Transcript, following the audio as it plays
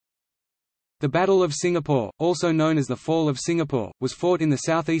The Battle of Singapore, also known as the Fall of Singapore, was fought in the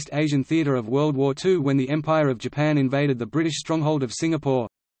Southeast Asian theatre of World War II when the Empire of Japan invaded the British stronghold of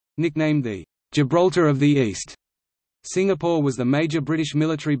Singapore—nicknamed the Gibraltar of the East. Singapore was the major British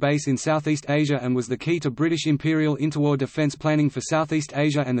military base in Southeast Asia and was the key to British imperial interwar defence planning for Southeast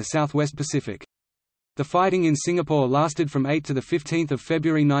Asia and the Southwest Pacific. The fighting in Singapore lasted from 8 to 15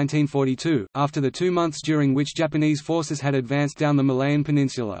 February 1942, after the 2 months during which Japanese forces had advanced down the Malayan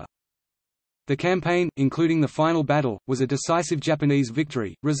Peninsula. The campaign, including the final battle, was a decisive Japanese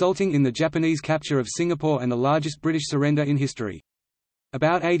victory, resulting in the Japanese capture of Singapore and the largest British surrender in history.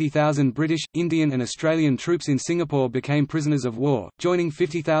 About 80,000 British, Indian and Australian troops in Singapore became prisoners of war, joining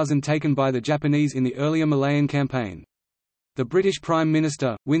 50,000 taken by the Japanese in the earlier Malayan campaign. The British Prime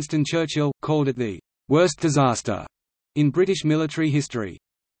Minister, Winston Churchill, called it the worst disaster in British military history.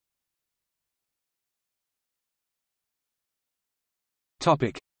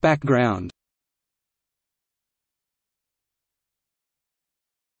 Background.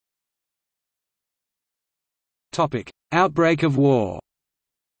 Outbreak of war.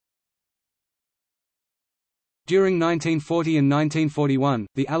 During 1940 and 1941,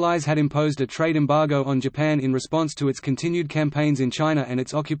 the Allies had imposed a trade embargo on Japan in response to its continued campaigns in China and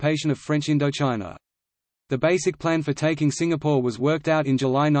its occupation of French Indochina. The basic plan for taking Singapore was worked out in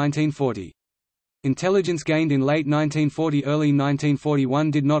July 1940. Intelligence gained in late 1940–early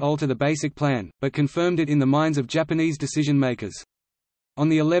 1941 did not alter the basic plan, but confirmed it in the minds of Japanese decision-makers. On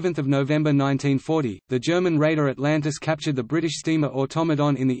the 11th of November 1940, the German raider Atlantis captured the British steamer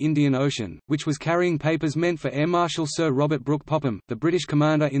Automedon in the Indian Ocean, which was carrying papers meant for Air Marshal Sir Robert Brooke Popham, the British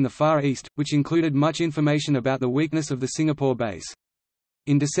commander in the Far East, which included much information about the weakness of the Singapore base.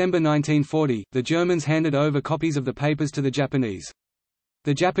 In December 1940, the Germans handed over copies of the papers to the Japanese.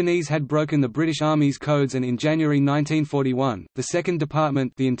 The Japanese had broken the British Army's codes and in January 1941, the Second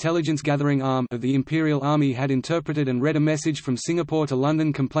Department, the intelligence-gathering arm of the Imperial Army, had interpreted and read a message from Singapore to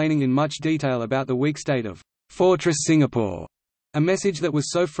London complaining in much detail about the weak state of Fortress Singapore. A message that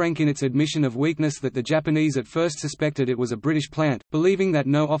was so frank in its admission of weakness that the Japanese at first suspected it was a British plant, believing that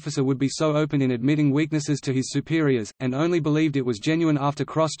no officer would be so open in admitting weaknesses to his superiors, and only believed it was genuine after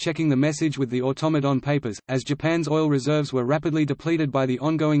cross-checking the message with the Automedon papers. As Japan's oil reserves were rapidly depleted by the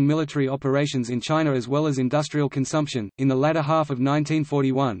ongoing military operations in China as well as industrial consumption, in the latter half of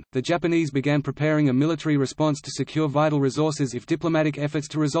 1941, the Japanese began preparing a military response to secure vital resources if diplomatic efforts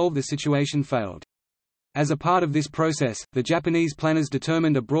to resolve the situation failed. As a part of this process, the Japanese planners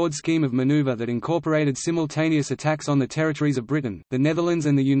determined a broad scheme of maneuver that incorporated simultaneous attacks on the territories of Britain, the Netherlands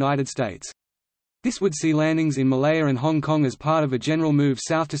and the United States. This would see landings in Malaya and Hong Kong as part of a general move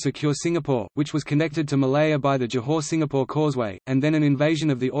south to secure Singapore, which was connected to Malaya by the Johor-Singapore Causeway, and then an invasion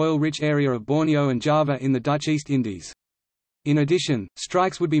of the oil-rich area of Borneo and Java in the Dutch East Indies. In addition,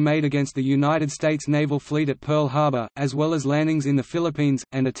 strikes would be made against the United States Naval Fleet at Pearl Harbor, as well as landings in the Philippines,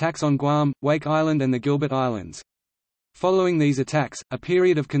 and attacks on Guam, Wake Island and the Gilbert Islands. Following these attacks, a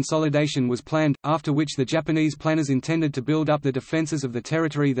period of consolidation was planned, after which the Japanese planners intended to build up the defenses of the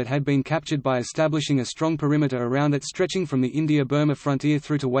territory that had been captured by establishing a strong perimeter around it stretching from the India-Burma frontier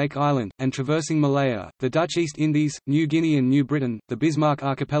through to Wake Island, and traversing Malaya, the Dutch East Indies, New Guinea and New Britain, the Bismarck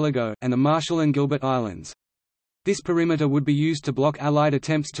Archipelago, and the Marshall and Gilbert Islands. This perimeter would be used to block Allied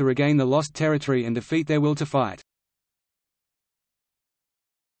attempts to regain the lost territory and defeat their will to fight.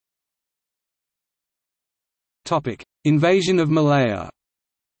 Invasion of Malaya.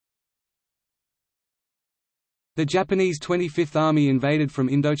 The Japanese 25th Army invaded from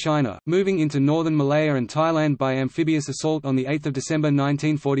Indochina, moving into northern Malaya and Thailand by amphibious assault on 8 December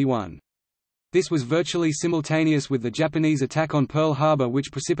 1941. This was virtually simultaneous with the Japanese attack on Pearl Harbor,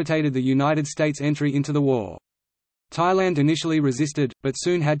 which precipitated the United States' entry into the war. Thailand initially resisted, but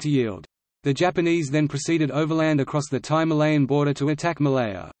soon had to yield. The Japanese then proceeded overland across the Thai-Malayan border to attack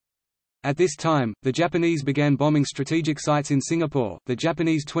Malaya. At this time, the Japanese began bombing strategic sites in Singapore. The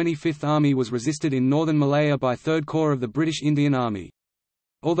Japanese 25th Army was resisted in northern Malaya by 3rd Corps of the British Indian Army.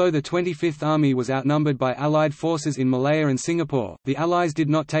 Although the 25th Army was outnumbered by Allied forces in Malaya and Singapore, the Allies did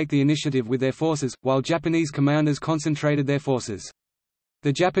not take the initiative with their forces, while Japanese commanders concentrated their forces.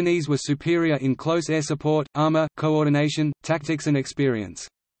 The Japanese were superior in close air support, armor, coordination, tactics and experience.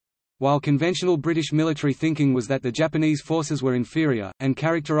 While conventional British military thinking was that the Japanese forces were inferior, and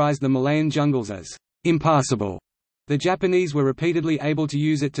characterized the Malayan jungles as impassable, the Japanese were repeatedly able to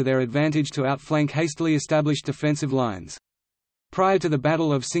use it to their advantage to outflank hastily established defensive lines. Prior to the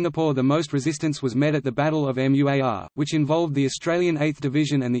Battle of Singapore, the most resistance was met at the Battle of Muar, which involved the Australian 8th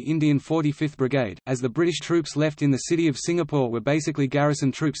Division and the Indian 45th Brigade, as the British troops left in the city of Singapore were basically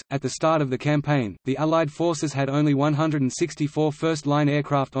garrison troops. At the start of the campaign, the Allied forces had only 164 first-line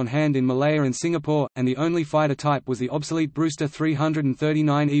aircraft on hand in Malaya and Singapore, and the only fighter type was the obsolete Brewster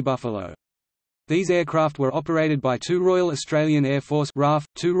 339E Buffalo. These aircraft were operated by two Royal Australian Air Force RAF,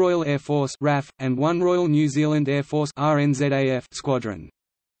 two Royal Air Force RAF, and one Royal New Zealand Air Force RNZAF squadron.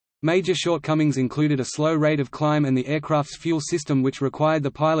 Major shortcomings included a slow rate of climb and the aircraft's fuel system, which required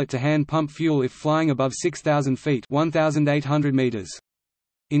the pilot to hand pump fuel if flying above 6,000 feet (1,800 meters).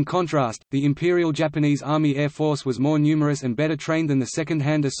 In contrast, the Imperial Japanese Army Air Force was more numerous and better trained than the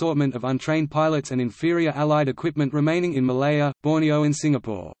second-hand assortment of untrained pilots and inferior Allied equipment remaining in Malaya, Borneo and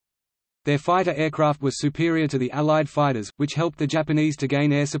Singapore. Their fighter aircraft was superior to the Allied fighters, which helped the Japanese to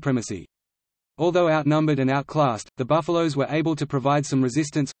gain air supremacy. Although outnumbered and outclassed, the Buffaloes were able to provide some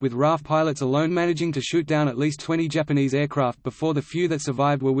resistance, with RAF pilots alone managing to shoot down at least 20 Japanese aircraft before the few that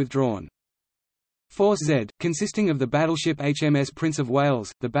survived were withdrawn. Force Z, consisting of the battleship HMS Prince of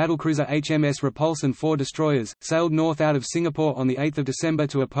Wales, the battlecruiser HMS Repulse and 4 destroyers, sailed north out of Singapore on 8 December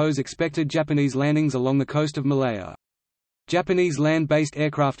to oppose expected Japanese landings along the coast of Malaya. Japanese land-based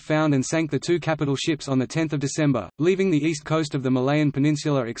aircraft found and sank the two capital ships on 10 December, leaving the east coast of the Malayan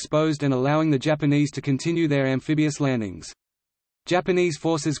Peninsula exposed and allowing the Japanese to continue their amphibious landings. Japanese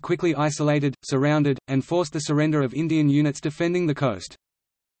forces quickly isolated, surrounded, and forced the surrender of Indian units defending the coast.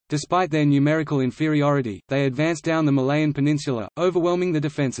 Despite their numerical inferiority, they advanced down the Malayan Peninsula, overwhelming the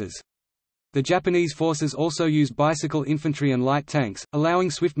defences. The Japanese forces also used bicycle infantry and light tanks,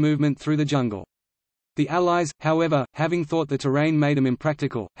 allowing swift movement through the jungle. The Allies, however, having thought the terrain made them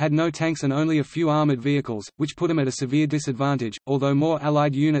impractical, had no tanks and only a few armoured vehicles, which put them at a severe disadvantage. Although more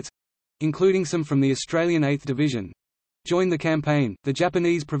Allied units, including some from the Australian 8th Division, joined the campaign, the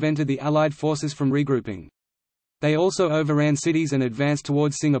Japanese prevented the Allied forces from regrouping. They also overran cities and advanced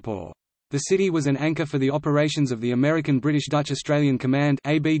towards Singapore. The city was an anchor for the operations of the American British-Dutch-Australian Command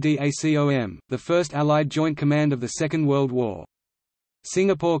 (ABDACOM), the first Allied joint command of the Second World War.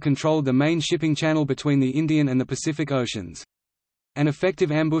 Singapore controlled the main shipping channel between the Indian and the Pacific Oceans. An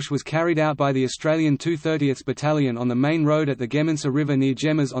effective ambush was carried out by the Australian 230th Battalion on the main road at the Gemensa River near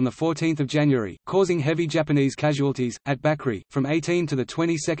Gemmas on 14 January, causing heavy Japanese casualties. At Bakri, from 18 to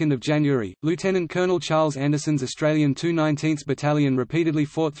 22 January, Lieutenant Colonel Charles Anderson's Australian 219th Battalion repeatedly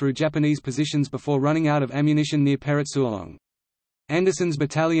fought through Japanese positions before running out of ammunition near Perat Sulong. Anderson's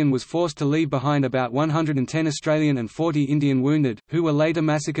battalion was forced to leave behind about 110 Australian and 40 Indian wounded, who were later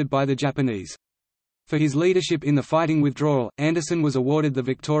massacred by the Japanese. For his leadership in the fighting withdrawal, Anderson was awarded the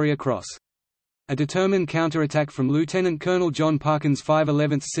Victoria Cross. A determined counterattack from Lieutenant Colonel John Parkin's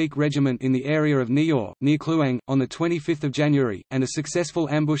 511th Sikh Regiment in the area of Nior, near Kluang, on 25 January, and a successful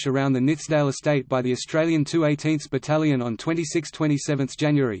ambush around the Nithsdale estate by the Australian 218th Battalion on 26–27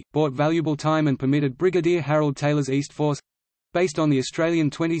 January, bought valuable time and permitted Brigadier Harold Taylor's East Force, based on the Australian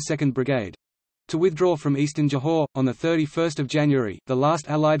 22nd Brigade, to withdraw from eastern Johor. On 31 January, the last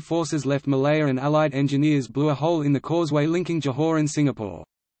Allied forces left Malaya and Allied engineers blew a hole in the causeway linking Johor and Singapore.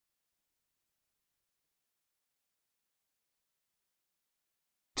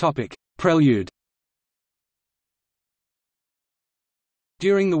 Prelude.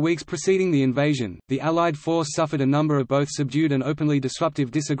 During the weeks preceding the invasion, the Allied force suffered a number of both subdued and openly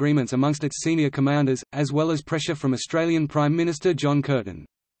disruptive disagreements amongst its senior commanders, as well as pressure from Australian Prime Minister John Curtin.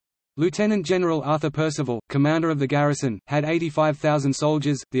 Lieutenant General Arthur Percival, commander of the garrison, had 85,000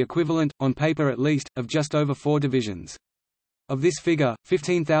 soldiers, the equivalent, on paper at least, of just over 4 divisions. Of this figure,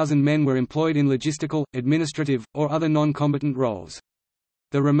 15,000 men were employed in logistical, administrative, or other non-combatant roles.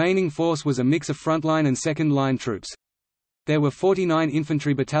 The remaining force was a mix of frontline and second-line troops. There were 49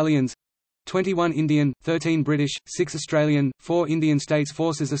 infantry battalions, 21 Indian, 13 British, 6 Australian, 4 Indian States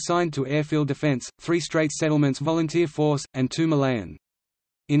forces assigned to airfield defence, 3 Straits Settlements Volunteer Force, and 2 Malayan.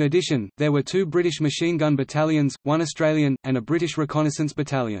 In addition, there were 2 British machine gun battalions, 1 Australian, and a British reconnaissance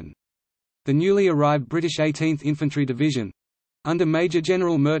battalion. The newly arrived British 18th Infantry Division, under Major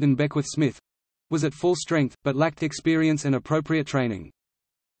General Merton Beckwith-Smith, was at full strength, but lacked experience and appropriate training.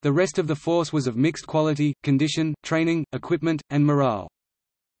 The rest of the force was of mixed quality, condition, training, equipment, and morale.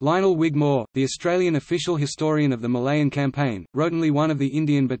 Lionel Wigmore, the Australian official historian of the Malayan campaign, wrote only one of the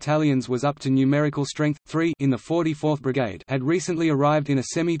Indian battalions was up to numerical strength, 3 in the 44th Brigade had recently arrived in a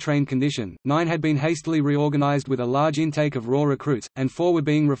semi-trained condition, 9 had been hastily reorganised with a large intake of raw recruits, and 4 were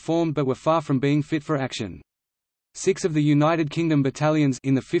being reformed but were far from being fit for action. 6 of the United Kingdom battalions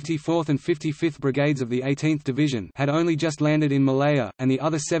in the 54th and 55th Brigades of the 18th Division had only just landed in Malaya, and the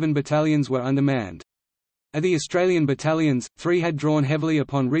other 7 battalions were undermanned. Of the Australian battalions, 3 had drawn heavily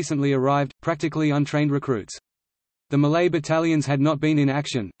upon recently arrived, practically untrained recruits. The Malay battalions had not been in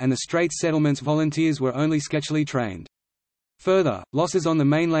action, and the Straits Settlements volunteers were only sketchily trained. Further, losses on the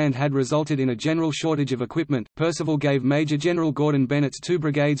mainland had resulted in a general shortage of equipment. Percival gave Major General Gordon Bennett's 2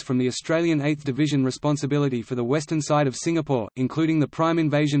 brigades from the Australian 8th Division responsibility for the western side of Singapore, including the prime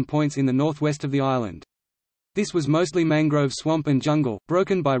invasion points in the northwest of the island. This was mostly mangrove swamp and jungle,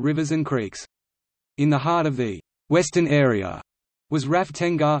 broken by rivers and creeks. In the heart of the western area was RAF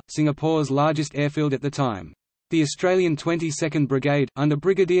Tengah, Singapore's largest airfield at the time. The Australian 22nd Brigade, under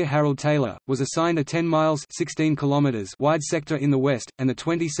Brigadier Harold Taylor, was assigned a 10 miles (16 kilometers) wide sector in the west, and the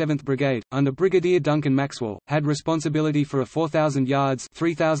 27th Brigade, under Brigadier Duncan Maxwell, had responsibility for a 4,000 yards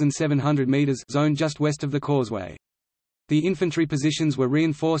 (3,700 meters) zone just west of the causeway. The infantry positions were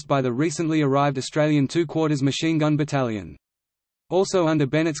reinforced by the recently arrived Australian 2 Quarters Machine Gun Battalion. Also under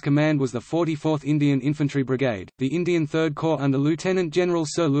Bennett's command was the 44th Indian Infantry Brigade, the Indian 3rd Corps under Lieutenant General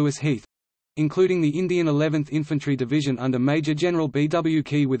Sir Lewis Heath, including the Indian 11th Infantry Division under Major General B. W.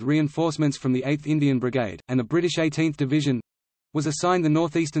 Key with reinforcements from the 8th Indian Brigade, and the British 18th Division was assigned the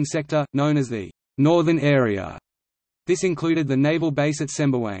northeastern sector, known as the Northern Area. This included the naval base at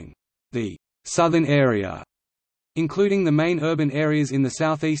Sembawang. The Southern Area, including the main urban areas in the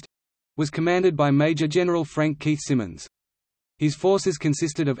southeast, was commanded by Major General Frank Keith Simmons. His forces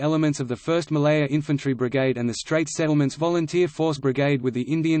consisted of elements of the 1st Malaya Infantry Brigade and the Straits Settlements Volunteer Force Brigade with the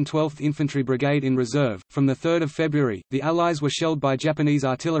Indian 12th Infantry Brigade in reserve. From 3 February, the Allies were shelled by Japanese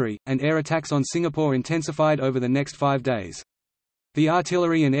artillery, and air attacks on Singapore intensified over the next 5 days. The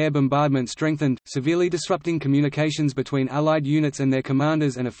artillery and air bombardment strengthened, severely disrupting communications between Allied units and their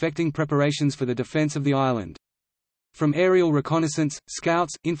commanders and affecting preparations for the defence of the island. From aerial reconnaissance,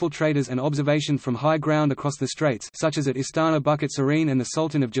 scouts, infiltrators and observation from high ground across the straits such as at Istana Bukit Serene and the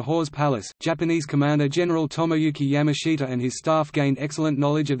Sultan of Johore's palace, Japanese Commander General Tomoyuki Yamashita and his staff gained excellent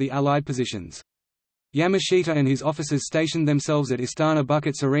knowledge of the Allied positions. Yamashita and his officers stationed themselves at Istana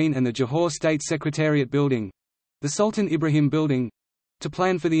Bukit Serene and the Johore State Secretariat Building—the Sultan Ibrahim Building—to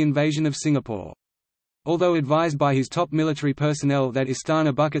plan for the invasion of Singapore. Although advised by his top military personnel that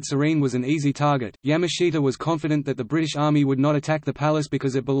Istana Bukit Serene was an easy target, Yamashita was confident that the British Army would not attack the palace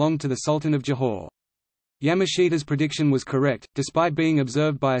because it belonged to the Sultan of Johore. Yamashita's prediction was correct. Despite being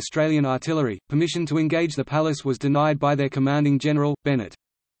observed by Australian artillery, permission to engage the palace was denied by their commanding general, Bennett.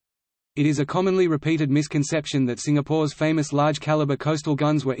 It is a commonly repeated misconception that Singapore's famous large-caliber coastal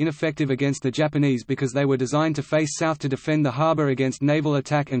guns were ineffective against the Japanese because they were designed to face south to defend the harbour against naval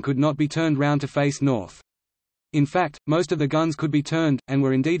attack and could not be turned round to face north. In fact, most of the guns could be turned, and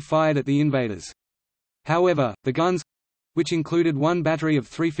were indeed fired at the invaders. However, the guns—which included one battery of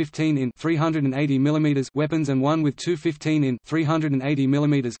 315 in 380 mm weapons and one with two 15 in 380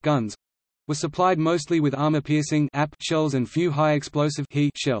 mm guns—were supplied mostly with armor-piercing shells and few high-explosive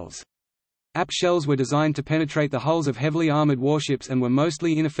shells. AP shells were designed to penetrate the hulls of heavily armored warships and were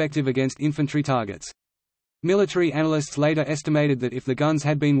mostly ineffective against infantry targets. Military analysts later estimated that if the guns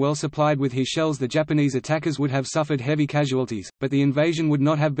had been well supplied with HE shells, the Japanese attackers would have suffered heavy casualties, but the invasion would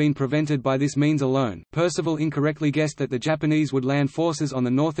not have been prevented by this means alone. Percival incorrectly guessed that the Japanese would land forces on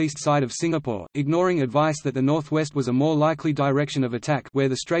the northeast side of Singapore, ignoring advice that the northwest was a more likely direction of attack, where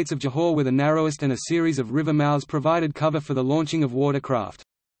the Straits of Johore were the narrowest and a series of river mouths provided cover for the launching of watercraft.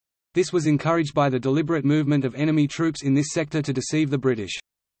 This was encouraged by the deliberate movement of enemy troops in this sector to deceive the British.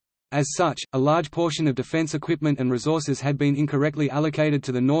 As such, a large portion of defence equipment and resources had been incorrectly allocated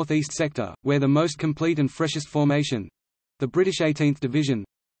to the northeast sector, where the most complete and freshest formation—the British 18th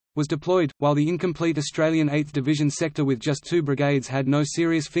Division—was deployed, while the incomplete Australian 8th Division sector with just 2 brigades had no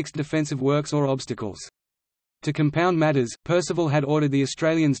serious fixed defensive works or obstacles. To compound matters, Percival had ordered the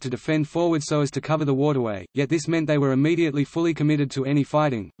Australians to defend forward so as to cover the waterway, yet this meant they were immediately fully committed to any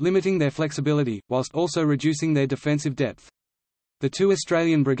fighting, limiting their flexibility, whilst also reducing their defensive depth. The 2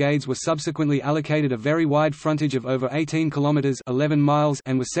 Australian brigades were subsequently allocated a very wide frontage of over 18 kilometres (11 miles)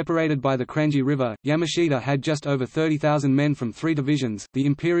 and were separated by the Kranji River. Yamashita had just over 30,000 men from 3 divisions: the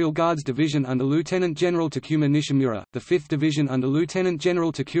Imperial Guards Division under Lieutenant General Takuma Nishimura, the 5th Division under Lieutenant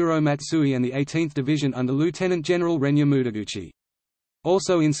General Takuro Matsui, and the 18th Division under Lieutenant General Renya Mutaguchi.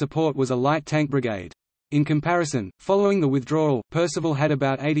 Also in support was a light tank brigade. In comparison, following the withdrawal, Percival had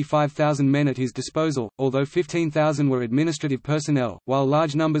about 85,000 men at his disposal, although 15,000 were administrative personnel, while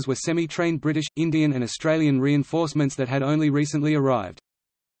large numbers were semi-trained British, Indian and Australian reinforcements that had only recently arrived.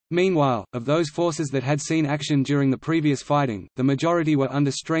 Meanwhile, of those forces that had seen action during the previous fighting, the majority were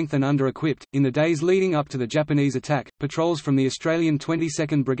under strength and under-equipped. In the days leading up to the Japanese attack, patrols from the Australian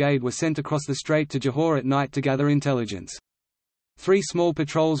 22nd Brigade were sent across the strait to Johore at night to gather intelligence. 3 small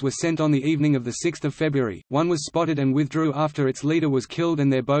patrols were sent on the evening of 6 February, one was spotted and withdrew after its leader was killed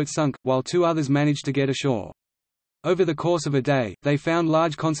and their boat sunk, while 2 others managed to get ashore. Over the course of a day, they found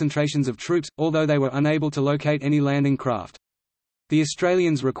large concentrations of troops, although they were unable to locate any landing craft. The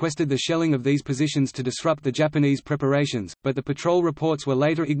Australians requested the shelling of these positions to disrupt the Japanese preparations, but the patrol reports were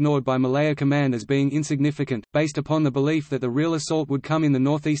later ignored by Malaya Command as being insignificant, based upon the belief that the real assault would come in the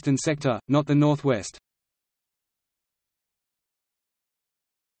northeastern sector, not the northwest.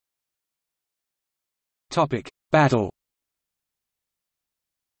 Battle.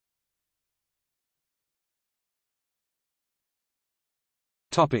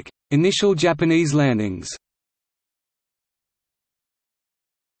 Initial Japanese landings.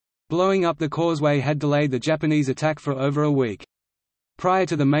 Blowing up the causeway had delayed the Japanese attack for over a week. Prior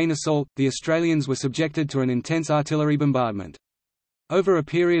to the main assault, the Australians were subjected to an intense artillery bombardment. Over a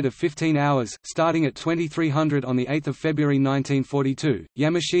period of 15 hours, starting at 2300 on 8 February 1942,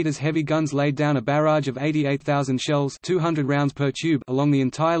 Yamashita's heavy guns laid down a barrage of 88,000 shells 200 rounds per tube along the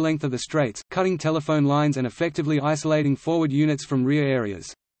entire length of the straits, cutting telephone lines and effectively isolating forward units from rear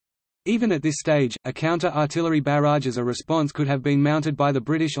areas. Even at this stage, a counter-artillery barrage as a response could have been mounted by the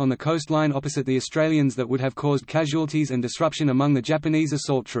British on the coastline opposite the Australians that would have caused casualties and disruption among the Japanese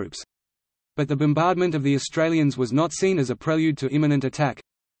assault troops. But the bombardment of the Australians was not seen as a prelude to imminent attack.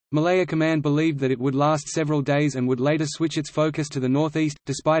 Malaya Command believed that it would last several days and would later switch its focus to the northeast,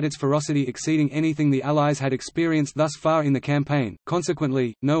 despite its ferocity exceeding anything the Allies had experienced thus far in the campaign.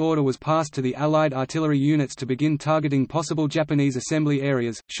 Consequently, no order was passed to the Allied artillery units to begin targeting possible Japanese assembly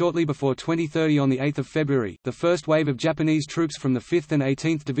areas. Shortly before 2030 on 8 February, the first wave of Japanese troops from the 5th and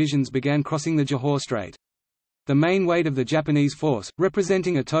 18th Divisions began crossing the Johor Strait. The main weight of the Japanese force,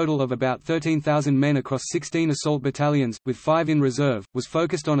 representing a total of about 13,000 men across 16 assault battalions, with 5 in reserve, was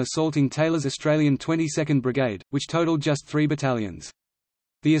focused on assaulting Taylor's Australian 22nd Brigade, which totalled just 3 battalions.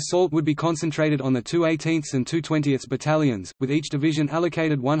 The assault would be concentrated on the 2 18th and 2 20th battalions, with each division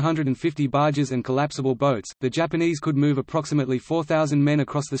allocated 150 barges and collapsible boats. The Japanese could move approximately 4,000 men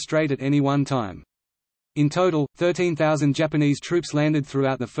across the strait at any one time. In total, 13,000 Japanese troops landed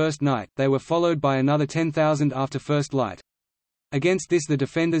throughout the first night. They were followed by another 10,000 after first light. Against this the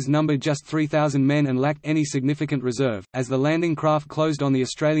defenders numbered just 3,000 men and lacked any significant reserve. As the landing craft closed on the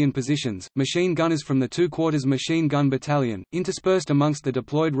Australian positions, machine gunners from the 2 Quarters Machine Gun Battalion, interspersed amongst the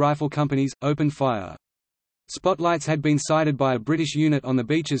deployed rifle companies, opened fire. Spotlights had been sighted by a British unit on the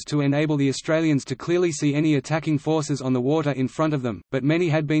beaches to enable the Australians to clearly see any attacking forces on the water in front of them, but many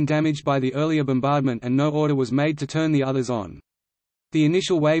had been damaged by the earlier bombardment and no order was made to turn the others on. The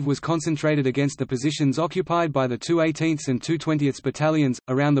initial wave was concentrated against the positions occupied by the 2 18th and 2 20th battalions,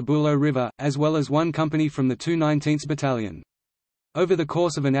 around the Bulo River, as well as one company from the 2 19th Battalion. Over the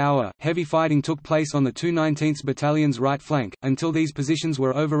course of an hour, heavy fighting took place on the 2 19th Battalion's right flank, until these positions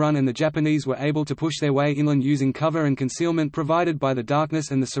were overrun and the Japanese were able to push their way inland using cover and concealment provided by the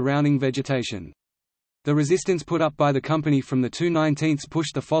darkness and the surrounding vegetation. The resistance put up by the company from the 2 19th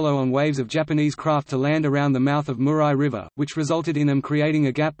pushed the follow-on waves of Japanese craft to land around the mouth of Murai River, which resulted in them creating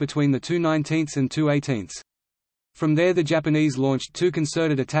a gap between the 2 19th and 2 18th. From there the Japanese launched 2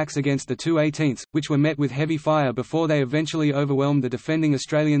 concerted attacks against the 2 18th, which were met with heavy fire before they eventually overwhelmed the defending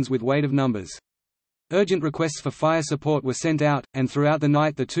Australians with weight of numbers. Urgent requests for fire support were sent out, and throughout the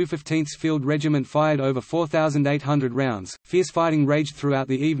night the 215th Field Regiment fired over 4,800 rounds. Fierce fighting raged throughout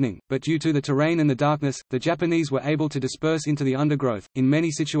the evening, but due to the terrain and the darkness, the Japanese were able to disperse into the undergrowth. In many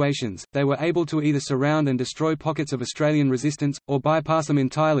situations, they were able to either surround and destroy pockets of Australian resistance, or bypass them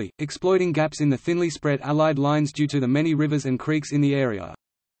entirely, exploiting gaps in the thinly spread Allied lines due to the many rivers and creeks in the area.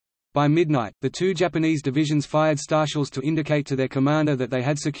 By midnight, the 2 Japanese divisions fired starshells to indicate to their commander that they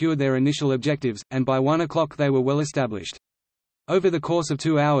had secured their initial objectives, and by 1 o'clock they were well established. Over the course of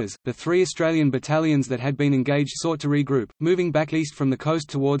 2 hours, the 3 Australian battalions that had been engaged sought to regroup, moving back east from the coast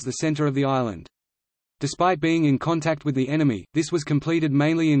towards the centre of the island. Despite being in contact with the enemy, this was completed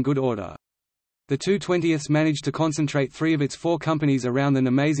mainly in good order. The 2 20ths managed to concentrate 3 of its 4 companies around the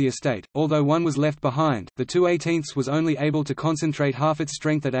Namazi estate, although one was left behind. The 2 18ths was only able to concentrate half its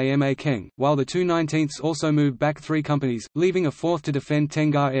strength at Ama Keng, while the 2 19ths also moved back 3 companies, leaving a 4th to defend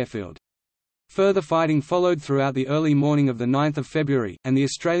Tengah airfield. Further fighting followed throughout the early morning of 9 February, and the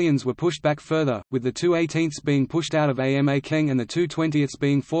Australians were pushed back further, with the 2 18ths being pushed out of Ama Keng and the 2 20ths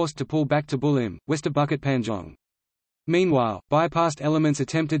being forced to pull back to Bulim, west of Bukit Panjang. Meanwhile, bypassed elements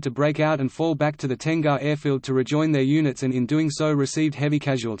attempted to break out and fall back to the Tengah airfield to rejoin their units and in doing so received heavy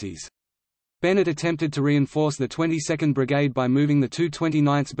casualties. Bennett attempted to reinforce the 22nd Brigade by moving the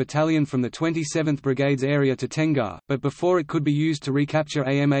 229th Battalion from the 27th Brigade's area to Tengar, but before it could be used to recapture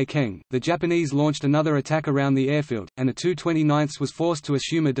Ama Keng, the Japanese launched another attack around the airfield, and the 229th was forced to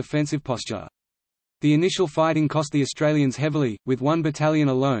assume a defensive posture. The initial fighting cost the Australians heavily, with one battalion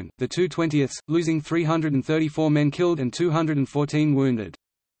alone, the 220th, losing 334 men killed and 214 wounded.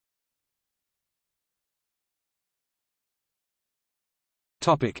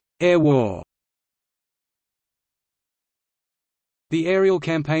 Air War. The aerial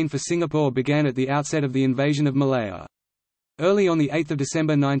campaign for Singapore began at the outset of the invasion of Malaya. Early on 8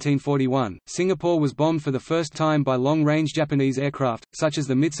 December 1941, Singapore was bombed for the first time by long-range Japanese aircraft, such as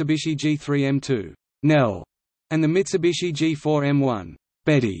the Mitsubishi G3M2 Nell and the Mitsubishi G4M1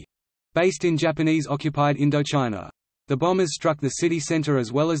 Betty, based in Japanese-occupied Indochina. The bombers struck the city centre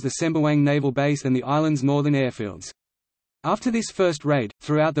as well as the Sembawang Naval Base and the island's northern airfields. After this first raid,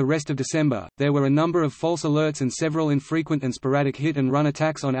 throughout the rest of December, there were a number of false alerts and several infrequent and sporadic hit-and-run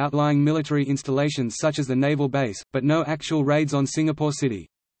attacks on outlying military installations such as the naval base, but no actual raids on Singapore City.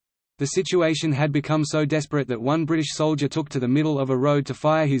 The situation had become so desperate that one British soldier took to the middle of a road to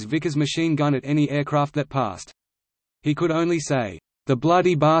fire his Vickers machine gun at any aircraft that passed. He could only say, "The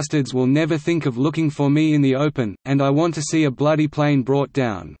bloody bastards will never think of looking for me in the open, and I want to see a bloody plane brought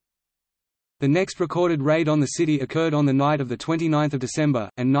down." The next recorded raid on the city occurred on the night of 29 December,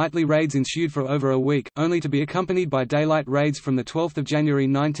 and nightly raids ensued for over a week, only to be accompanied by daylight raids from 12 January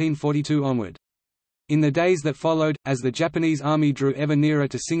 1942 onward. In the days that followed, as the Japanese army drew ever nearer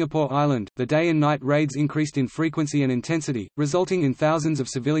to Singapore Island, the day and night raids increased in frequency and intensity, resulting in thousands of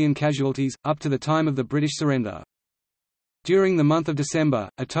civilian casualties, up to the time of the British surrender. During the month of December,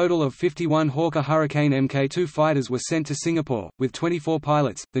 a total of 51 Hawker Hurricane Mk2 fighters were sent to Singapore, with 24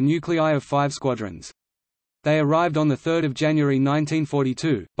 pilots, the nuclei of 5 squadrons. They arrived on 3 January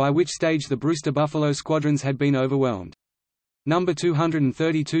 1942, by which stage the Brewster Buffalo squadrons had been overwhelmed. No.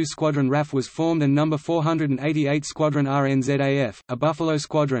 232 Squadron RAF was formed and No. 488 Squadron RNZAF, a Buffalo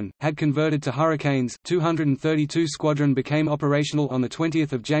squadron, had converted to Hurricanes. 232 Squadron became operational on 20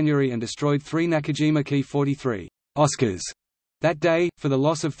 January and destroyed 3 Nakajima Ki-43 Oscars that day, for the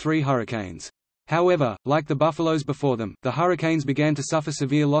loss of 3 Hurricanes. However, like the Buffaloes before them, the Hurricanes began to suffer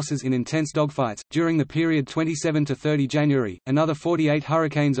severe losses in intense dogfights. During the period 27 to 30 January, another 48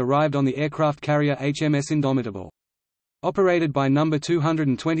 Hurricanes arrived on the aircraft carrier HMS Indomitable. Operated by No.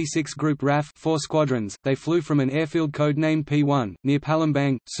 226 Group RAF 4 squadrons, they flew from an airfield code-named P1, near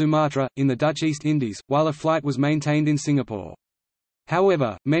Palembang, Sumatra, in the Dutch East Indies, while a flight was maintained in Singapore.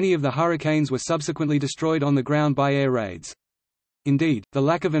 However, many of the Hurricanes were subsequently destroyed on the ground by air raids. Indeed, the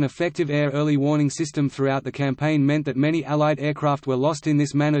lack of an effective air early warning system throughout the campaign meant that many Allied aircraft were lost in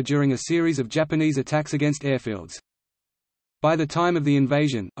this manner during a series of Japanese attacks against airfields. By the time of the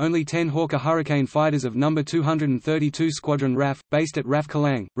invasion, only 10 Hawker Hurricane fighters of No. 232 Squadron RAF, based at RAF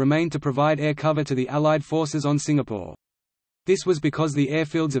Kelang, remained to provide air cover to the Allied forces on Singapore. This was because the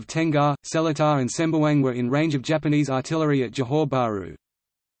airfields of Tengar, Seletar and Sembawang were in range of Japanese artillery at Johor Bahru.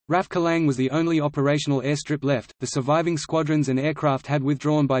 RAF Kelang was the only operational airstrip left. The surviving squadrons and aircraft had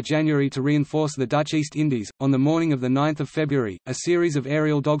withdrawn by January to reinforce the Dutch East Indies. On the morning of 9 February, a series of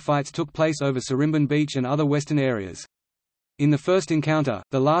aerial dogfights took place over Seremban Beach and other western areas. In the first encounter,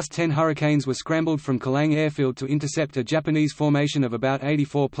 the last 10 Hurricanes were scrambled from Kelang Airfield to intercept a Japanese formation of about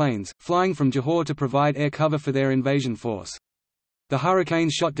 84 planes, flying from Johor to provide air cover for their invasion force. The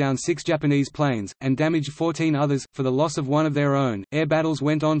Hurricanes shot down 6 Japanese planes, and damaged 14 others, for the loss of one of their own. Air battles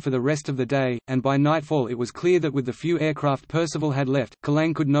went on for the rest of the day, and by nightfall it was clear that with the few aircraft Percival had left,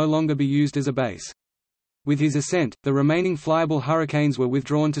 Kelang could no longer be used as a base. With his ascent, the remaining flyable Hurricanes were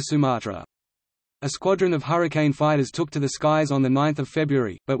withdrawn to Sumatra. A squadron of Hurricane fighters took to the skies on 9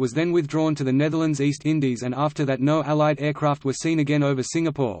 February, but was then withdrawn to the Netherlands East Indies, and after that no Allied aircraft were seen again over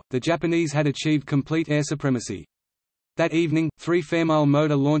Singapore. The Japanese had achieved complete air supremacy. That evening, 3 Fairmile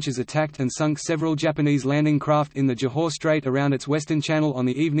motor launchers attacked and sunk several Japanese landing craft in the Johor Strait around its western channel on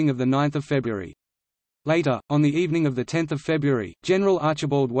the evening of 9 February. Later, on the evening of 10 February, General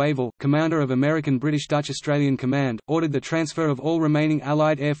Archibald Wavell, commander of American British-Dutch-Australian Command, ordered the transfer of all remaining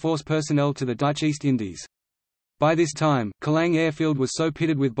Allied Air Force personnel to the Dutch East Indies. By this time, Kelang Airfield was so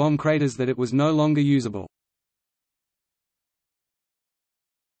pitted with bomb craters that it was no longer usable.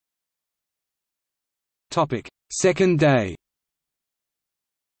 Second day.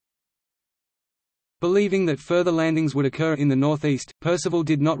 Believing that further landings would occur in the northeast, Percival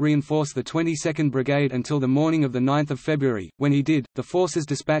did not reinforce the 22nd Brigade until the morning of 9 February. When he did, the forces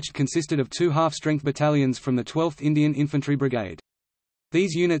dispatched consisted of 2 half-strength battalions from the 12th Indian Infantry Brigade.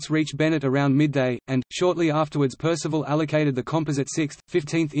 These units reached Bennett around midday, and, shortly afterwards Percival allocated the composite 6th,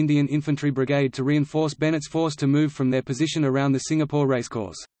 15th Indian Infantry Brigade to reinforce Bennett's force to move from their position around the Singapore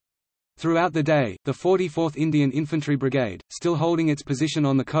racecourse. Throughout the day, the 44th Indian Infantry Brigade, still holding its position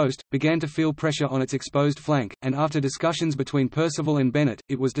on the coast, began to feel pressure on its exposed flank, and after discussions between Percival and Bennett,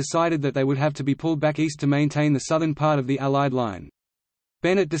 it was decided that they would have to be pulled back east to maintain the southern part of the Allied line.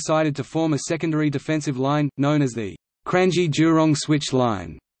 Bennett decided to form a secondary defensive line, known as the Kranji-Jurong Switch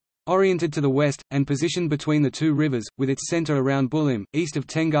Line, oriented to the west, and positioned between the two rivers, with its centre around Bulim, east of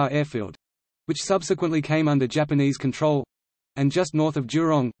Tengah Airfield—which subsequently came under Japanese control—and just north of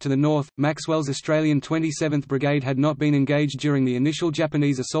Jurong. To the north, Maxwell's Australian 27th Brigade had not been engaged during the initial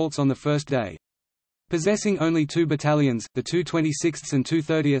Japanese assaults on the first day. Possessing only 2 battalions, the 226th and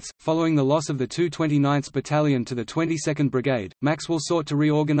 230th, following the loss of the 229th Battalion to the 22nd Brigade, Maxwell sought to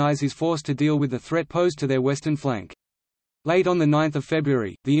reorganise his force to deal with the threat posed to their western flank. Late on 9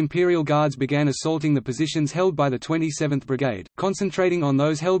 February, the Imperial Guards began assaulting the positions held by the 27th Brigade, concentrating on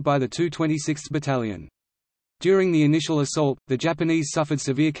those held by the 226th Battalion. During the initial assault, the Japanese suffered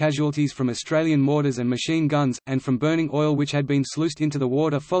severe casualties from Australian mortars and machine guns, and from burning oil which had been sluiced into the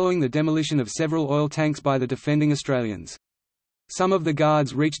water following the demolition of several oil tanks by the defending Australians. Some of the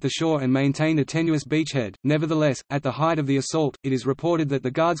Guards reached the shore and maintained a tenuous beachhead. Nevertheless, at the height of the assault, it is reported that the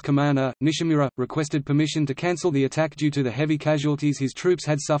Guards' commander, Nishimura, requested permission to cancel the attack due to the heavy casualties his troops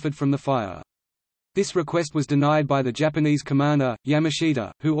had suffered from the fire. This request was denied by the Japanese commander,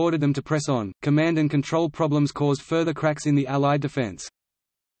 Yamashita, who ordered them to press on. Command and control problems caused further cracks in the Allied defense.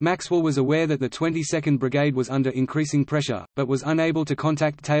 Maxwell was aware that the 22nd Brigade was under increasing pressure, but was unable to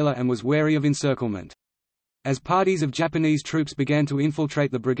contact Taylor and was wary of encirclement. As parties of Japanese troops began to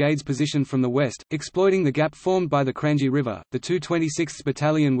infiltrate the brigade's position from the west, exploiting the gap formed by the Kranji River, the 226th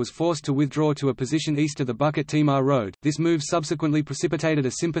Battalion was forced to withdraw to a position east of the Bukit Timah Road. This move subsequently precipitated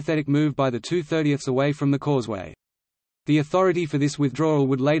a sympathetic move by the 230th away from the causeway. The authority for this withdrawal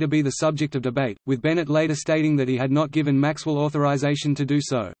would later be the subject of debate, with Bennett later stating that he had not given Maxwell authorization to do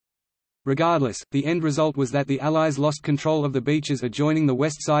so. Regardless, the end result was that the Allies lost control of the beaches adjoining the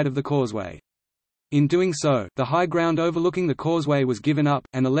west side of the causeway. In doing so, the high ground overlooking the causeway was given up,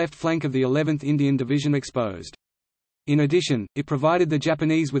 and the left flank of the 11th Indian Division exposed. In addition, it provided the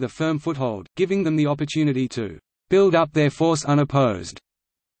Japanese with a firm foothold, giving them the opportunity to build up their force unopposed.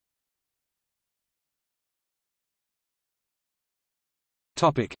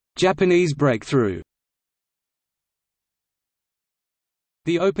 Japanese breakthrough.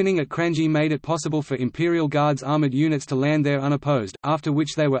 The opening at Kranji made it possible for Imperial Guards armoured units to land there unopposed, after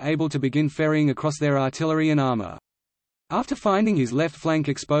which they were able to begin ferrying across their artillery and armour. After finding his left flank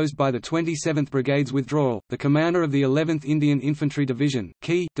exposed by the 27th Brigade's withdrawal, the commander of the 11th Indian Infantry Division,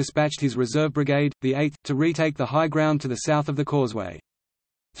 Key, dispatched his reserve brigade, the 8th, to retake the high ground to the south of the causeway.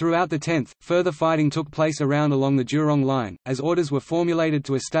 Throughout the 10th, further fighting took place around along the Jurong Line, as orders were formulated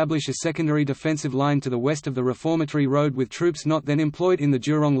to establish a secondary defensive line to the west of the Reformatory Road with troops not then employed in the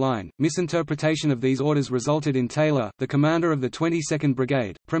Jurong Line. Misinterpretation of these orders resulted in Taylor, the commander of the 22nd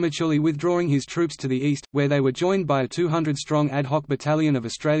Brigade, prematurely withdrawing his troops to the east, where they were joined by a 200-strong ad hoc battalion of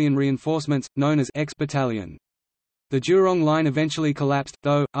Australian reinforcements, known as X Battalion. The Jurong Line eventually collapsed,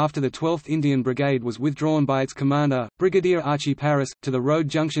 though, after the 12th Indian Brigade was withdrawn by its commander, Brigadier Archie Paris, to the road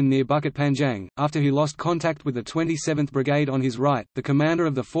junction near Bukit Panjang. After he lost contact with the 27th Brigade on his right, the commander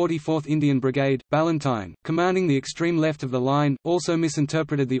of the 44th Indian Brigade, Ballantyne, commanding the extreme left of the line, also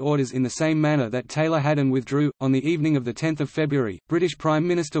misinterpreted the orders in the same manner that Taylor had and withdrew. On the evening of 10 February, British Prime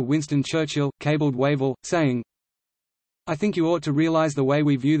Minister Winston Churchill cabled Wavell, saying, "I think you ought to realise the way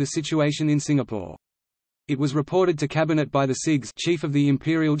we view the situation in Singapore." It was reported to Cabinet by the SIG's Chief of the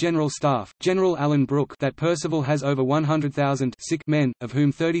Imperial General Staff, General Alan Brooke, that Percival has over 100,000 sick men, of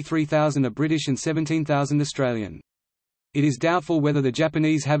whom 33,000 are British and 17,000 Australian. It is doubtful whether the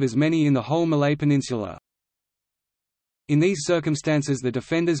Japanese have as many in the whole Malay Peninsula. In these circumstances the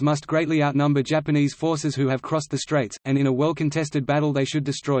defenders must greatly outnumber Japanese forces who have crossed the straits, and in a well-contested battle they should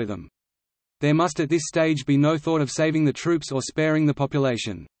destroy them. There must at this stage be no thought of saving the troops or sparing the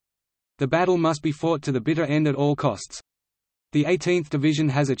population. The battle must be fought to the bitter end at all costs. The 18th Division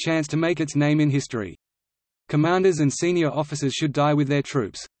has a chance to make its name in history. Commanders and senior officers should die with their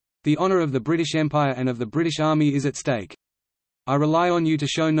troops. The honour of the British Empire and of the British Army is at stake. I rely on you to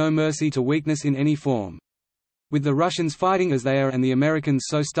show no mercy to weakness in any form. With the Russians fighting as they are and the Americans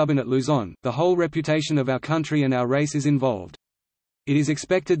so stubborn at Luzon, the whole reputation of our country and our race is involved. It is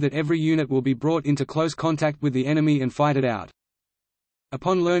expected that every unit will be brought into close contact with the enemy and fight it out."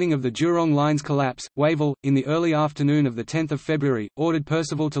 Upon learning of the Jurong Line's collapse, Wavell, in the early afternoon of 10 February, ordered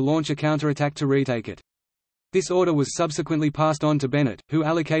Percival to launch a counterattack to retake it. This order was subsequently passed on to Bennett, who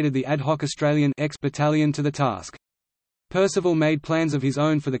allocated the ad hoc Australian X battalion to the task. Percival made plans of his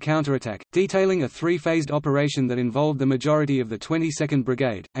own for the counterattack, detailing a three-phased operation that involved the majority of the 22nd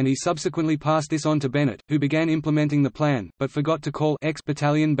Brigade, and he subsequently passed this on to Bennett, who began implementing the plan, but forgot to call X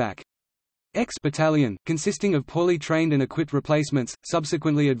battalion back. X battalion, consisting of poorly trained and equipped replacements,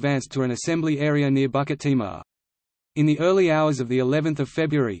 subsequently advanced to an assembly area near Bukit Timah. In the early hours of the 11th of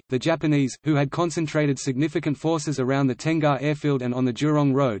February, the Japanese, who had concentrated significant forces around the Tengah airfield and on the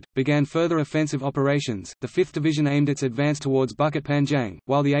Jurong Road, began further offensive operations. The 5th Division aimed its advance towards Bukit Panjang,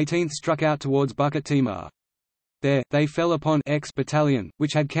 while the 18th struck out towards Bukit Timah. There, they fell upon X battalion,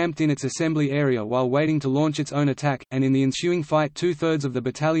 which had camped in its assembly area while waiting to launch its own attack, and in the ensuing fight 2/3 of the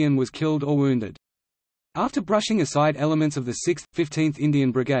battalion was killed or wounded. After brushing aside elements of the 6th, 15th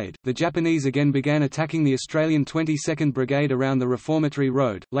Indian Brigade, the Japanese again began attacking the Australian 22nd Brigade around the Reformatory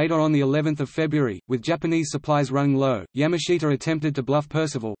Road. Later on the 11th of February, with Japanese supplies running low, Yamashita attempted to bluff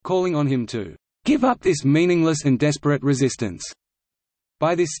Percival, calling on him to give up this meaningless and desperate resistance.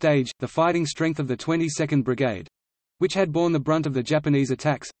 By this stage, the fighting strength of the 22nd Brigade, which had borne the brunt of the Japanese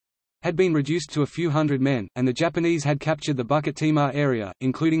attacks, had been reduced to a few hundred men, and the Japanese had captured the Bukit Timah area,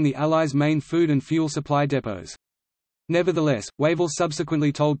 including the Allies' main food and fuel supply depots. Nevertheless, Wavell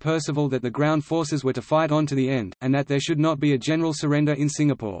subsequently told Percival that the ground forces were to fight on to the end, and that there should not be a general surrender in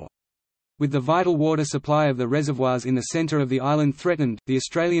Singapore. With the vital water supply of the reservoirs in the centre of the island threatened, the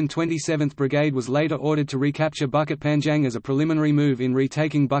Australian 27th Brigade was later ordered to recapture Bukit Panjang as a preliminary move in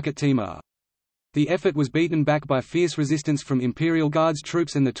retaking Bukit Timah. The effort was beaten back by fierce resistance from Imperial Guards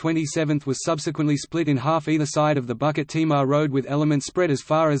troops, and the 27th was subsequently split in half either side of the Bukit Timah Road, with elements spread as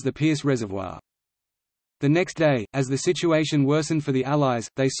far as the Pierce Reservoir. The next day, as the situation worsened for the Allies,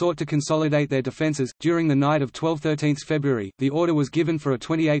 they sought to consolidate their defences. During the night of 12–13 February, the order was given for a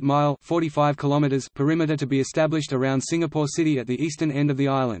 28-mile (45 km) perimeter to be established around Singapore City at the eastern end of the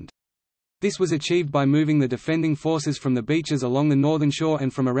island. This was achieved by moving the defending forces from the beaches along the northern shore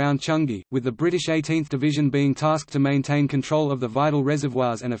and from around Changi, with the British 18th Division being tasked to maintain control of the vital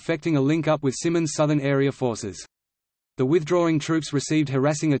reservoirs and effecting a link-up with Simmons' Southern Area forces. The withdrawing troops received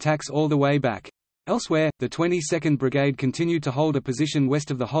harassing attacks all the way back. Elsewhere, the 22nd Brigade continued to hold a position west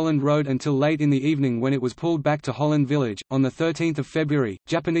of the Holland Road until late in the evening, when it was pulled back to Holland Village. On 13 February,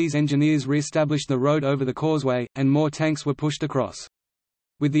 Japanese engineers re-established the road over the causeway, and more tanks were pushed across.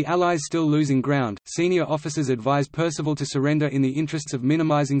 With the Allies still losing ground, senior officers advised Percival to surrender in the interests of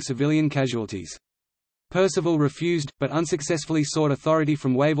minimizing civilian casualties. Percival refused, but unsuccessfully sought authority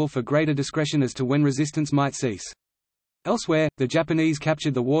from Wavell for greater discretion as to when resistance might cease. Elsewhere, the Japanese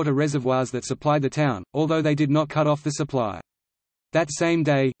captured the water reservoirs that supplied the town, although they did not cut off the supply. That same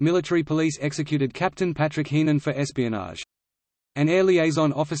day, military police executed Captain Patrick Heenan for espionage. An air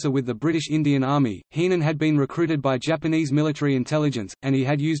liaison officer with the British Indian Army, Heenan had been recruited by Japanese military intelligence, and he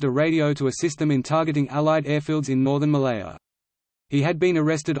had used a radio to assist them in targeting Allied airfields in northern Malaya. He had been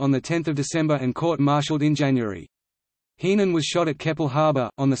arrested on 10 December and court-martialed in January. Heenan was shot at Keppel Harbour,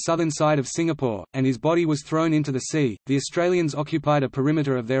 on the southern side of Singapore, and his body was thrown into the sea. The Australians occupied a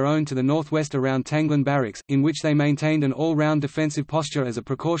perimeter of their own to the northwest around Tanglan Barracks, in which they maintained an all-round defensive posture as a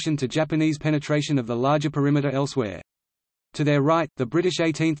precaution to Japanese penetration of the larger perimeter elsewhere. To their right, the British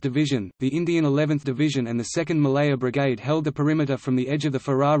 18th Division, the Indian 11th Division and the 2nd Malaya Brigade held the perimeter from the edge of the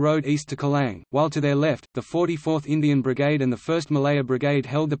Farrar Road east to Kelang, while to their left, the 44th Indian Brigade and the 1st Malaya Brigade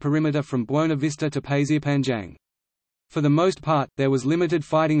held the perimeter from Buona Vista to Pasir Panjang. For the most part, there was limited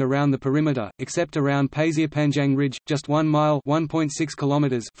fighting around the perimeter, except around Pasir Panjang Ridge, just 1 mile (1.6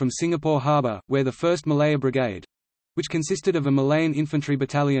 kilometers) from Singapore Harbour, where the 1st Malaya Brigade, which consisted of a Malayan infantry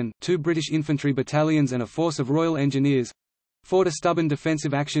battalion, 2 British infantry battalions and a force of Royal Engineers, fought a stubborn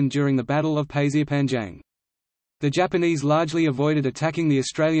defensive action during the Battle of Pasir Panjang. The Japanese largely avoided attacking the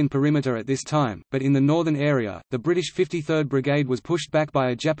Australian perimeter at this time, but in the northern area, the British 53rd Brigade was pushed back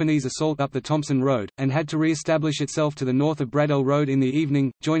by a Japanese assault up the Thompson Road, and had to re-establish itself to the north of Bradell Road in the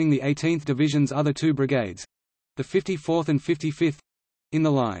evening, joining the 18th Division's other 2 brigades—the 54th and 55th—in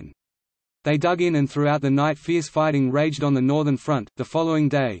the line. They dug in, and throughout the night fierce fighting raged on the northern front. The following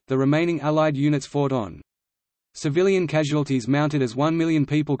day, the remaining Allied units fought on. Civilian casualties mounted as 1 million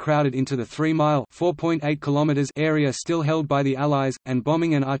people crowded into the 3-mile (4.8 kilometers) area still held by the Allies, and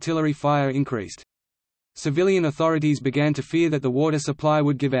bombing and artillery fire increased. Civilian authorities began to fear that the water supply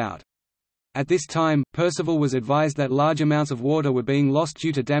would give out. At this time, Percival was advised that large amounts of water were being lost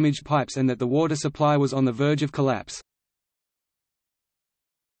due to damaged pipes and that the water supply was on the verge of collapse.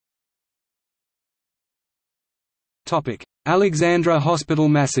 Alexandra Hospital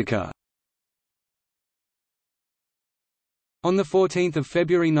massacre. On 14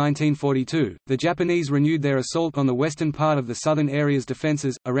 February 1942, the Japanese renewed their assault on the western part of the southern area's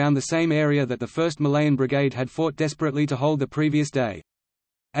defences, around the same area that the 1st Malayan Brigade had fought desperately to hold the previous day.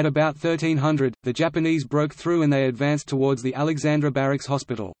 At about 1300, the Japanese broke through and they advanced towards the Alexandra Barracks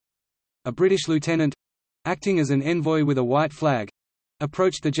Hospital. A British lieutenant—acting as an envoy with a white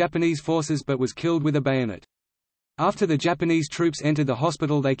flag—approached the Japanese forces but was killed with a bayonet. After the Japanese troops entered the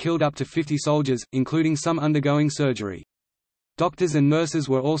hospital they killed up to 50 soldiers, including some undergoing surgery. Doctors and nurses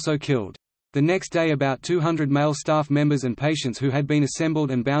were also killed. The next day about 200 male staff members and patients who had been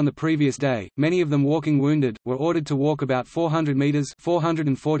assembled and bound the previous day, many of them walking wounded, were ordered to walk about 400 meters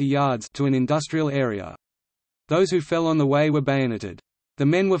 (440 yards) to an industrial area. Those who fell on the way were bayoneted. The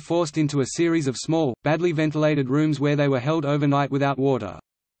men were forced into a series of small, badly ventilated rooms where they were held overnight without water.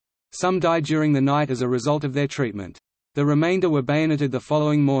 Some died during the night as a result of their treatment. The remainder were bayoneted the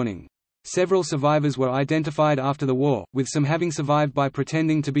following morning. Several survivors were identified after the war, with some having survived by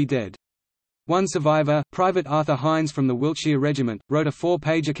pretending to be dead. One survivor, Private Arthur Hines from the Wiltshire Regiment, wrote a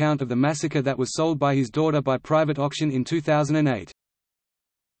 4-page account of the massacre that was sold by his daughter by private auction in 2008.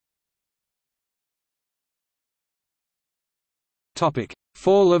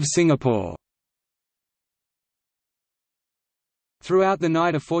 Fall of Singapore. Throughout the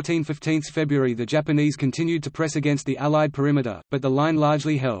night of 14–15 February the Japanese continued to press against the Allied perimeter, but the line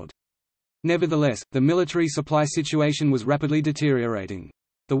largely held. Nevertheless, the military supply situation was rapidly deteriorating.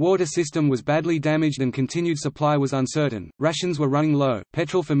 The water system was badly damaged and continued supply was uncertain, rations were running low,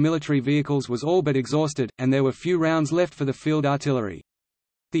 petrol for military vehicles was all but exhausted, and there were few rounds left for the field artillery.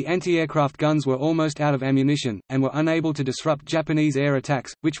 The anti-aircraft guns were almost out of ammunition, and were unable to disrupt Japanese air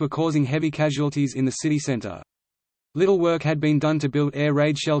attacks, which were causing heavy casualties in the city center. Little work had been done to build air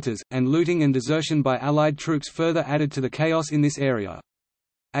raid shelters, and looting and desertion by Allied troops further added to the chaos in this area.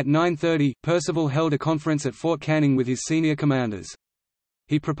 At 9:30, Percival held a conference at Fort Canning with his senior commanders.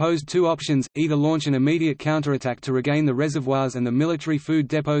 He proposed two options, either launch an immediate counterattack to regain the reservoirs and the military food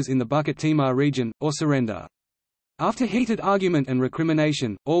depots in the Bukit Timah region, or surrender. After heated argument and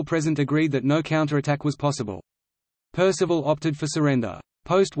recrimination, all present agreed that no counterattack was possible. Percival opted for surrender.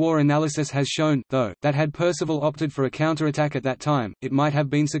 Post-war analysis has shown, though, that had Percival opted for a counterattack at that time, it might have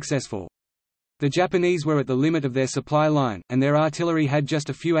been successful. The Japanese were at the limit of their supply line, and their artillery had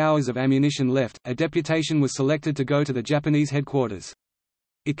just a few hours of ammunition left. A deputation was selected to go to the Japanese headquarters.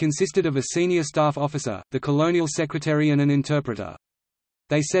 It consisted of a senior staff officer, the colonial secretary and an interpreter.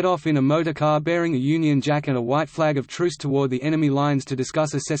 They set off in a motor car bearing a Union Jack and a white flag of truce toward the enemy lines to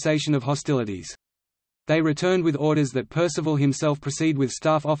discuss a cessation of hostilities. They returned with orders that Percival himself proceed with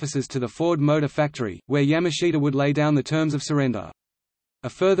staff officers to the Ford Motor Factory, where Yamashita would lay down the terms of surrender. A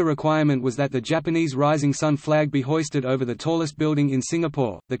further requirement was that the Japanese Rising Sun flag be hoisted over the tallest building in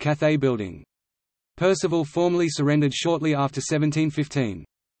Singapore, the Cathay Building. Percival formally surrendered shortly after 1715.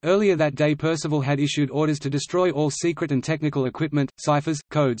 Earlier that day Percival had issued orders to destroy all secret and technical equipment, ciphers,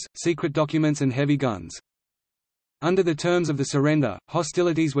 codes, secret documents and heavy guns. Under the terms of the surrender,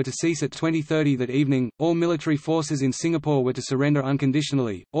 hostilities were to cease at 20:30 that evening, all military forces in Singapore were to surrender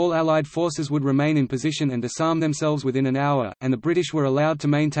unconditionally, all Allied forces would remain in position and disarm themselves within an hour, and the British were allowed to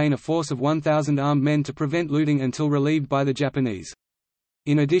maintain a force of 1,000 armed men to prevent looting until relieved by the Japanese.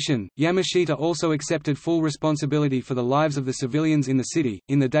 In addition, Yamashita also accepted full responsibility for the lives of the civilians in the city.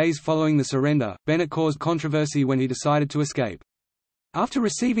 In the days following the surrender, Bennett caused controversy when he decided to escape. After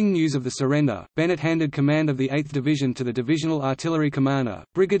receiving news of the surrender, Bennett handed command of the 8th Division to the Divisional Artillery Commander,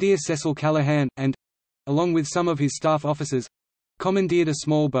 Brigadier Cecil Callaghan, and—along with some of his staff officers—commandeered a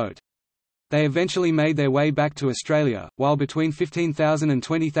small boat. They eventually made their way back to Australia, while between 15,000 and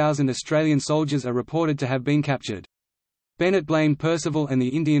 20,000 Australian soldiers are reported to have been captured. Bennett blamed Percival and the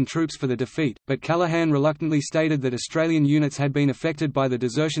Indian troops for the defeat, but Callaghan reluctantly stated that Australian units had been affected by the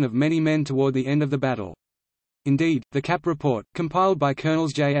desertion of many men toward the end of the battle. Indeed, the CAP report, compiled by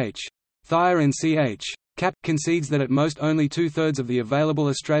Colonels J.H. Thayer and C.H. Cap, concedes that at most only two-thirds of the available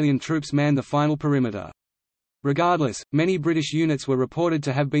Australian troops manned the final perimeter. Regardless, many British units were reported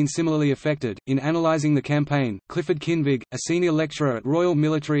to have been similarly affected. In analysing the campaign, Clifford Kinvig, a senior lecturer at Royal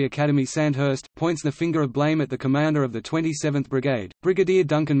Military Academy Sandhurst, points the finger of blame at the commander of the 27th Brigade, Brigadier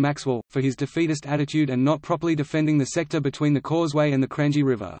Duncan Maxwell, for his defeatist attitude and not properly defending the sector between the Causeway and the Kranji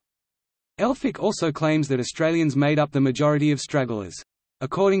River. Elphick also claims that Australians made up the majority of stragglers.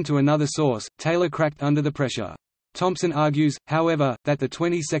 According to another source, Taylor cracked under the pressure. Thompson argues, however, that the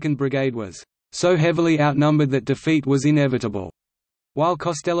 22nd Brigade was so heavily outnumbered that defeat was inevitable, while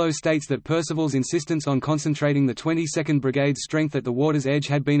Costello states that Percival's insistence on concentrating the 22nd Brigade's strength at the water's edge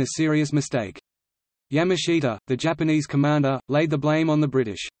had been a serious mistake. Yamashita, the Japanese commander, laid the blame on the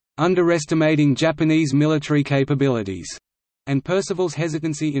British, underestimating Japanese military capabilities. and Percival's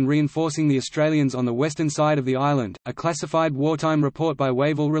hesitancy in reinforcing the Australians on the western side of the island. A classified wartime report by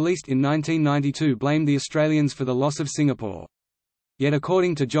Wavell released in 1992 blamed the Australians for the loss of Singapore. Yet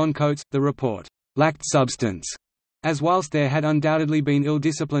according to John Coates, the report lacked substance, as whilst there had undoubtedly been ill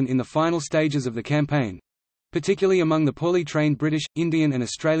discipline in the final stages of the campaign, particularly among the poorly trained British, Indian and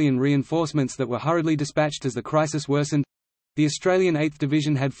Australian reinforcements that were hurriedly dispatched as the crisis worsened, the Australian 8th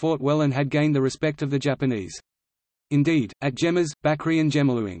Division had fought well and had gained the respect of the Japanese. Indeed, at Gemas, Bakri and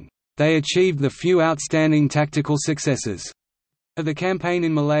Gemaluing, they achieved the few outstanding tactical successes of the campaign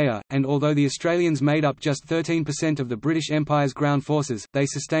in Malaya, and although the Australians made up just 13% of the British Empire's ground forces, they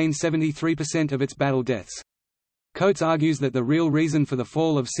sustained 73% of its battle deaths. Coates argues that the real reason for the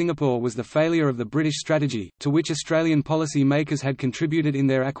fall of Singapore was the failure of the British strategy, to which Australian policy makers had contributed in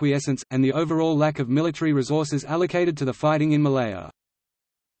their acquiescence, and the overall lack of military resources allocated to the fighting in Malaya.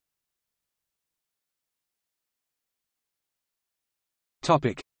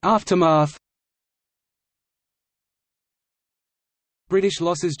 Aftermath. British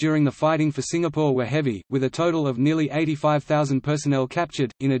losses during the fighting for Singapore were heavy, with a total of nearly 85,000 personnel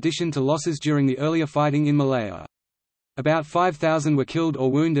captured, in addition to losses during the earlier fighting in Malaya. About 5,000 were killed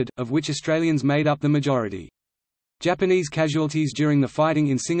or wounded, of which Australians made up the majority. Japanese casualties during the fighting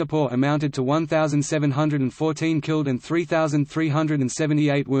in Singapore amounted to 1,714 killed and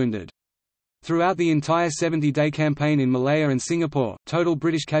 3,378 wounded. Throughout the entire 70-day campaign in Malaya and Singapore, total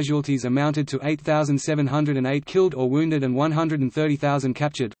British casualties amounted to 8,708 killed or wounded and 130,000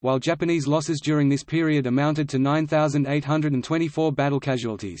 captured, while Japanese losses during this period amounted to 9,824 battle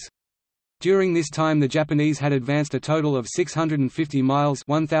casualties. During this time the Japanese had advanced a total of 650 miles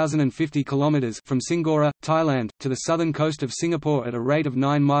 1,050 kilometers from Singora, Thailand, to the southern coast of Singapore at a rate of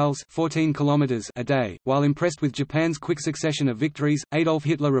 9 miles 14 kilometers a day. While impressed with Japan's quick succession of victories, Adolf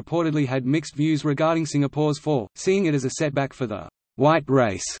Hitler reportedly had mixed views regarding Singapore's fall, seeing it as a setback for the white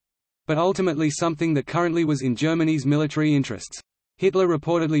race, but ultimately something that currently was in Germany's military interests. Hitler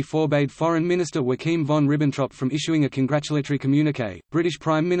reportedly forbade Foreign Minister Joachim von Ribbentrop from issuing a congratulatory communiqué. British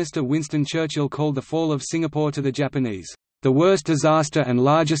Prime Minister Winston Churchill called the fall of Singapore to the Japanese, "the worst disaster and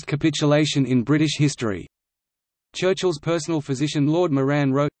largest capitulation in British history." Churchill's personal physician Lord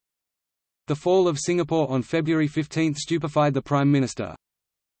Moran wrote, "The fall of Singapore on February 15 stupefied the Prime Minister.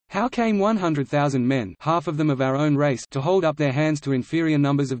 How came 100,000 men, half of them of our own race, to hold up their hands to inferior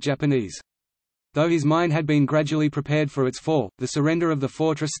numbers of Japanese?" Though his mind had been gradually prepared for its fall, the surrender of the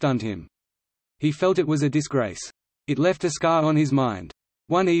fortress stunned him. He felt it was a disgrace. It left a scar on his mind.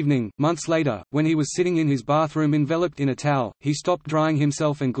 One evening, months later, when he was sitting in his bathroom enveloped in a towel, he stopped drying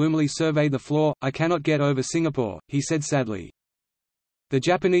himself and gloomily surveyed the floor. "I cannot get over Singapore," he said sadly. The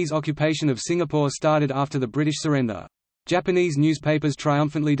Japanese occupation of Singapore started after the British surrender. Japanese newspapers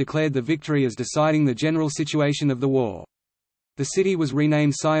triumphantly declared the victory as deciding the general situation of the war. The city was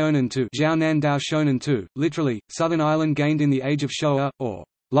renamed Sionan-tu, Zhaonan Dao Shonan-tu, literally, Southern Island gained in the Age of Showa, or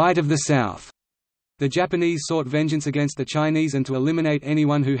Light of the South. The Japanese sought vengeance against the Chinese and to eliminate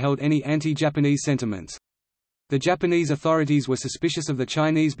anyone who held any anti-Japanese sentiments. The Japanese authorities were suspicious of the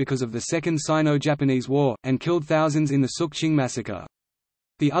Chinese because of the Second Sino-Japanese War, and killed thousands in the Sukching massacre.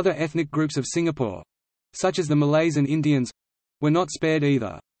 The other ethnic groups of Singapore, such as the Malays and Indians, were not spared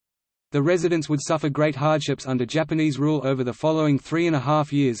either. The residents would suffer great hardships under Japanese rule over the following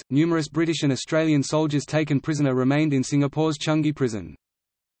 3.5 years. Numerous British and Australian soldiers taken prisoner remained in Singapore's Changi prison.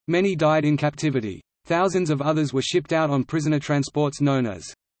 Many died in captivity. Thousands of others were shipped out on prisoner transports known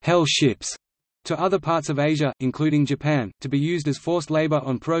as hell ships to other parts of Asia, including Japan, to be used as forced labour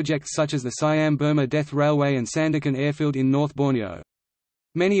on projects such as the Siam-Burma Death Railway and Sandakan Airfield in North Borneo.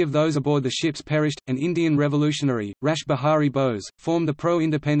 Many of those aboard the ships perished. An Indian revolutionary, Rash Behari Bose, formed the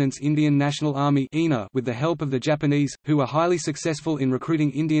pro-independence Indian National Army with the help of the Japanese, who were highly successful in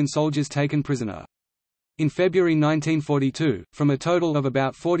recruiting Indian soldiers taken prisoner. In February 1942, from a total of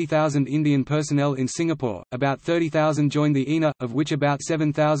about 40,000 Indian personnel in Singapore, about 30,000 joined the INA, of which about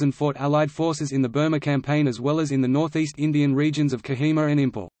 7,000 fought Allied forces in the Burma campaign as well as in the northeast Indian regions of Kohima and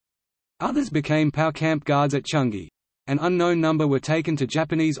Impel. Others became POW camp guards at Changi. An unknown number were taken to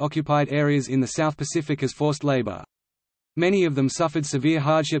Japanese-occupied areas in the South Pacific as forced labor. Many of them suffered severe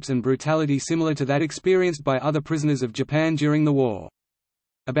hardships and brutality similar to that experienced by other prisoners of Japan during the war.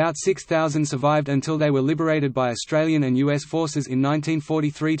 About 6,000 survived until they were liberated by Australian and US forces in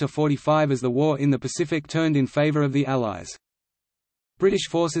 1943–45 as the war in the Pacific turned in favour of the Allies. British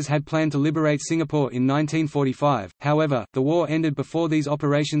forces had planned to liberate Singapore in 1945, however, the war ended before these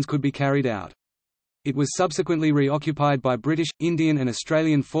operations could be carried out. It was subsequently reoccupied by British, Indian and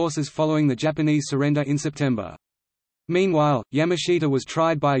Australian forces following the Japanese surrender in September. Meanwhile, Yamashita was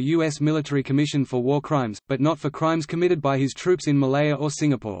tried by a U.S. military commission for war crimes, but not for crimes committed by his troops in Malaya or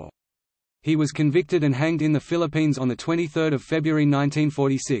Singapore. He was convicted and hanged in the Philippines on 23 February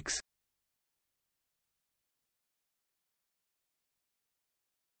 1946.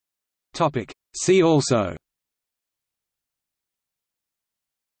 See also: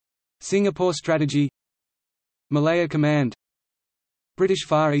 Singapore Strategy, Malaya Command, British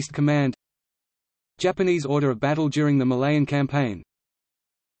Far East Command, Japanese Order of Battle during the Malayan Campaign,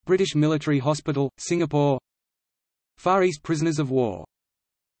 British Military Hospital, Singapore, Far East Prisoners of War.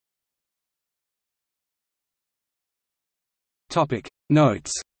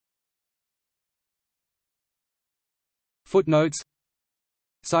 Notes. Footnotes.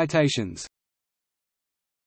 Citations.